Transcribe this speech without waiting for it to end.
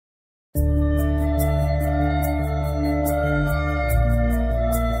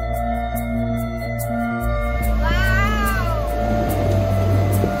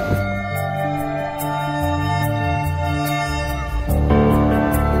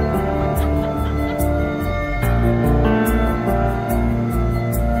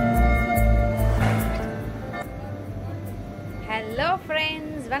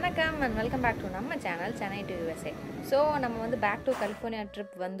நம்ம வந்து back to California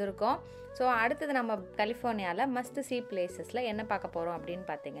trip வந்திருக்கோம். ஸோ அடுத்தது நம்ம கலிஃபோர்னியாவில் மஸ்ட் சி பிளேசஸில் என்ன பார்க்க போகிறோம் அப்படின்னு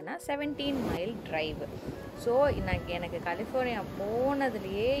பார்த்தீங்கன்னா 17 மைல் டிரைவ். ஸோ எனக்கு கலிஃபோர்னியா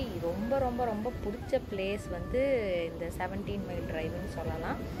போனதுலேயே ரொம்ப ரொம்ப ரொம்ப பிடிச்ச பிளேஸ் வந்து இந்த 17 மைல் டிரைவ்னு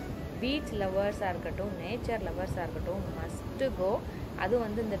சொல்லலாம். பீச் லவர்ஸாக இருக்கட்டும், நேச்சர் லவர்ஸாக இருக்கட்டும், மஸ்ட்டு கோ. அதுவும்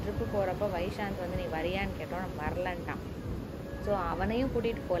வந்து இந்த ட்ரிப்பு போகிறப்ப வைஷாந்த் வந்து நீ வரியான்னு கேட்டோம், நான் வரலன்ட்டான். ஸோ அவனையும்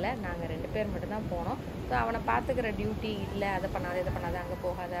கூட்டிகிட்டு போகல, நாங்கள் 2 பேர் மட்டும்தான் போனோம். ஸோ அவனை பார்த்துக்கிற டியூட்டி இல்லை, அதை பண்ணாத இதை பண்ணாத அங்கே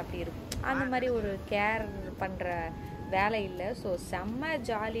போகாத அப்படி இருக்கும், அந்த மாதிரி ஒரு கேர் பண்ணுற வேலை இல்லை. ஸோ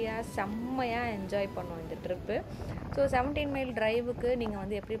ஜாலியாக செம்மையாக என்ஜாய் பண்ணோம் இந்த ட்ரிப்பு. ஸோ 17 மைல் டிரைவுக்கு நீங்கள்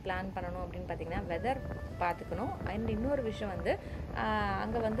வந்து எப்படி பிளான் பண்ணணும் அப்படின்னு பார்த்தீங்கன்னா வெதர் பார்த்துக்கணும். அண்ட் இன்னொரு விஷயம் வந்து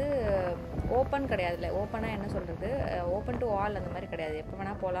அங்கே வந்து ஓப்பன் கிடையாது. இல்லை ஓப்பனாக என்ன சொல்கிறது, ஓப்பன் டு ஆல் அந்த மாதிரி கிடையாது, எப்போ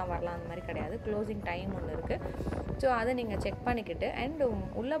வேணால் போகலாம் வரலாம் அந்த மாதிரி கிடையாது. க்ளோசிங் டைம் ஒன்று இருக்குது. ஸோ அதை நீங்கள் செக் பண்ணிக்கிட்டு அண்ட்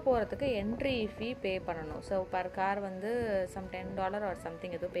உள்ளே போகிறதுக்கு என்ட்ரி ஃபீ பே பண்ணணும். ஸோ பர் கார் வந்து சம் $10 ஆர்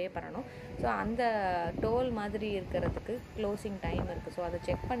சம்திங் எதுவும் பே பண்ணணும். ஸோ அந்த டோல் மாதிரி இருக்கிறதுக்கு க்ளோசிங் டைம் இருக்குது. ஸோ அதை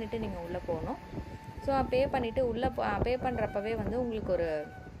செக் பண்ணிவிட்டு நீங்கள் உள்ளே போகணும். ஸோ பே பண்ணிவிட்டு உள்ளே பே பண்ணுறப்பவே வந்து உங்களுக்கு ஒரு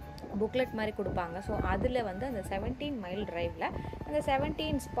புக்லெட் மாதிரி கொடுப்பாங்க. ஸோ அதில் வந்து அந்த 17 மைல் டிரைவில் அந்த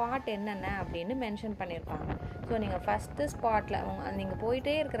 17 ஸ்பாட் என்னென்ன அப்படின்னு மென்ஷன் பண்ணியிருப்பாங்க. ஸோ நீங்கள் ஃபஸ்ட்டு ஸ்பாட்டில் நீங்கள்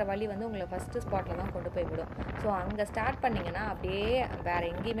போயிட்டே இருக்கிற வழி வந்து உங்களை ஃபஸ்ட்டு ஸ்பாட்டில் தான் கொண்டு போய் விடும். ஸோ அங்கே ஸ்டார்ட் பண்ணிங்கன்னா அப்படியே வேறு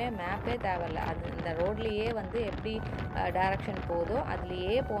எங்கேயுமே மேப்பே தேவையில்லை, அது இந்த ரோட்லேயே வந்து எப்படி டைரக்ஷன் போதோ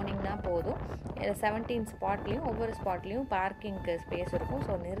அதுலேயே போனீங்கன்னா போதும். 17 ஸ்பாட்லேயும் ஒவ்வொரு ஸ்பாட்லேயும் பார்க்கிங்க்கு ஸ்பேஸ் இருக்கும்.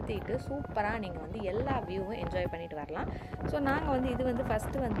 ஸோ நிறுத்திட்டு சூப்பராக நீங்கள் வந்து எல்லா வியூவும் என்ஜாய் பண்ணிட்டு வரலாம். ஸோ நாங்கள் வந்து இது வந்து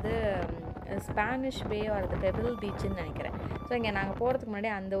ஃபஸ்ட்டு வந்து ஸ்பானிஷ் பே ஆர் பெபிள் பீச்சுன்னு நினைக்கிறேன். ஸோ இங்கே நாங்கள் போகிறதுக்கு முன்னாடி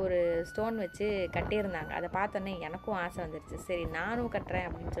அந்த ஒரு ஸ்டோன் வச்சு கட்டியிருந்தாங்க. அதை பார்த்தோன்னே எனக்கும் ஆசை வந்துருச்சு, சரி நானும் கட்டுறேன்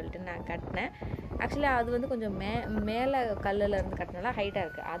அப்படின்னு சொல்லிட்டு நான் கட்டினேன். ஆக்சுவலாக அது வந்து கொஞ்சம் மேலே கல்லில் இருந்து கட்டினால ஹைட்டாக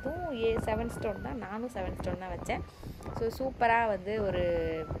இருக்குது. அதுவும் 7 ஸ்டோன் தான், நானும் 7 ஸ்டோன் தான் வச்சேன். ஸோ சூப்பராக வந்து ஒரு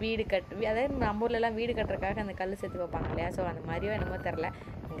வீடு அதாவது நம்ம ஊர்லலாம் வீடு கட்டுறதுக்காக அந்த கல் சேர்த்து வைப்பாங்க இல்லையா, ஸோ அந்த மாதிரியோ என்னமோ தெரில,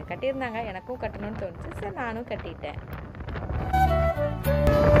 இங்கே கட்டியிருந்தாங்க, எனக்கும் கட்டணும்னு தோணுச்சு. சரி நானும் கட்டிட்டேன்.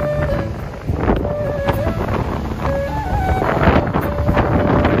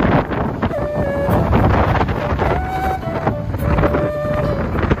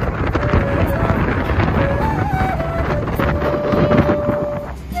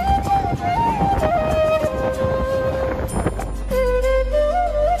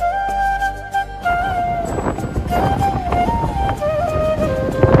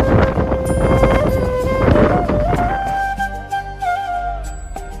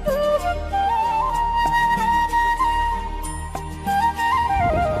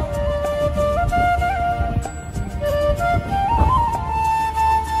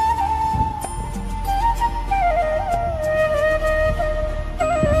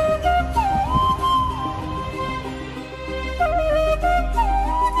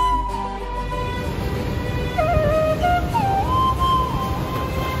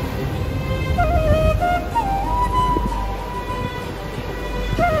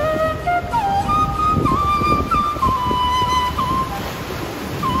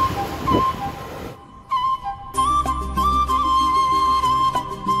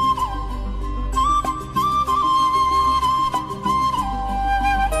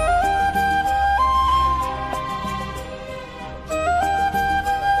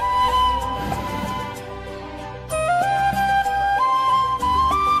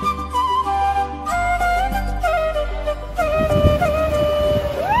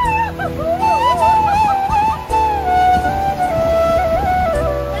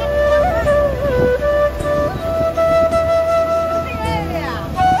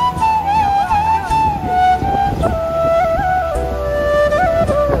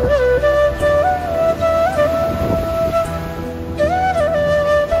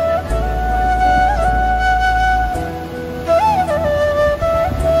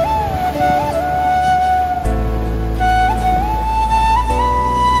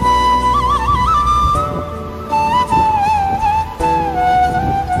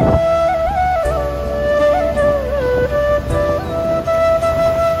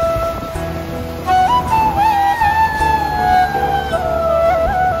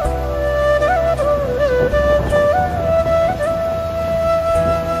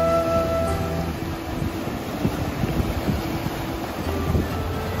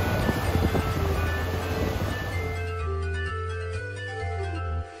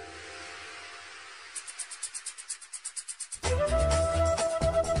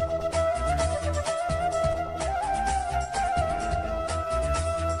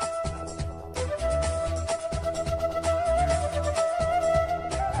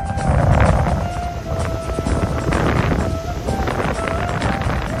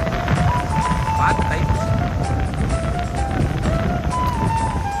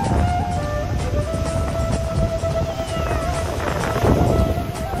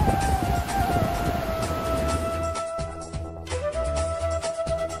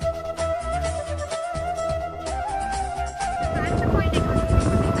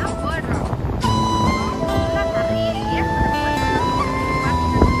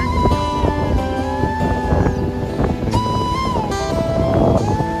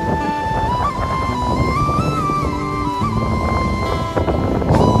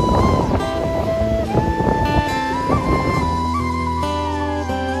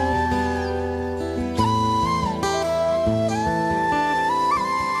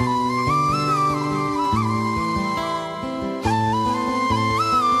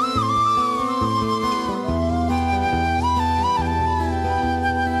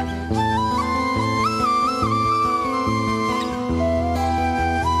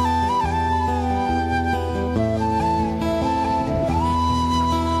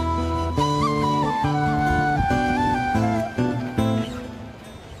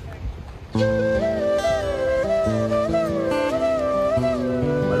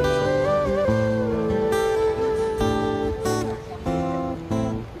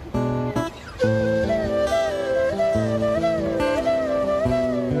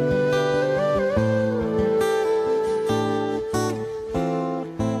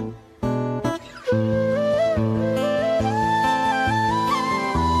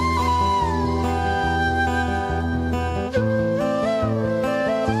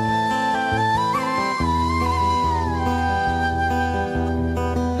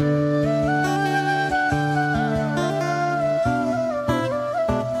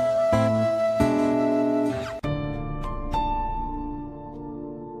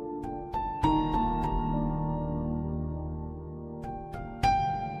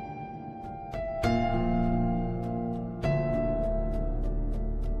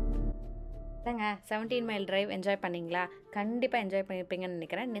 என்னங்க 17 மைல் டிரைவ் என்ஜாய் பண்ணிங்களா? கண்டிப்பாக என்ஜாய் பண்ணியிருப்பீங்கன்னு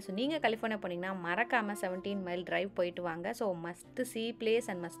நினைக்கிறேன். ஸோ நீங்கள் கலிஃபோர்னியா போனீங்கன்னா மறக்காமல் 17 மைல் டிரைவ் போயிட்டு வாங்க. So must see place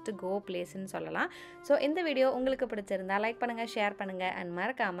and must go பிளேஸ்ன்னு சொல்லலாம். ஸோ இந்த வீடியோ உங்களுக்கு பிடிச்சிருந்தா லைக் பண்ணுங்கள், ஷேர் பண்ணுங்கள் அண்ட்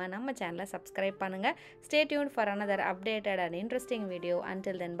மறக்காமல் நம்ம சேனலை சப்ஸ்கிரைப் பண்ணுங்கள். Stay tuned for another updated and interesting video.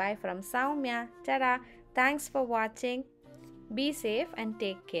 Until then, bye from Soumya. Ta-da! Thanks for watching. Be safe and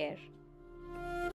take care.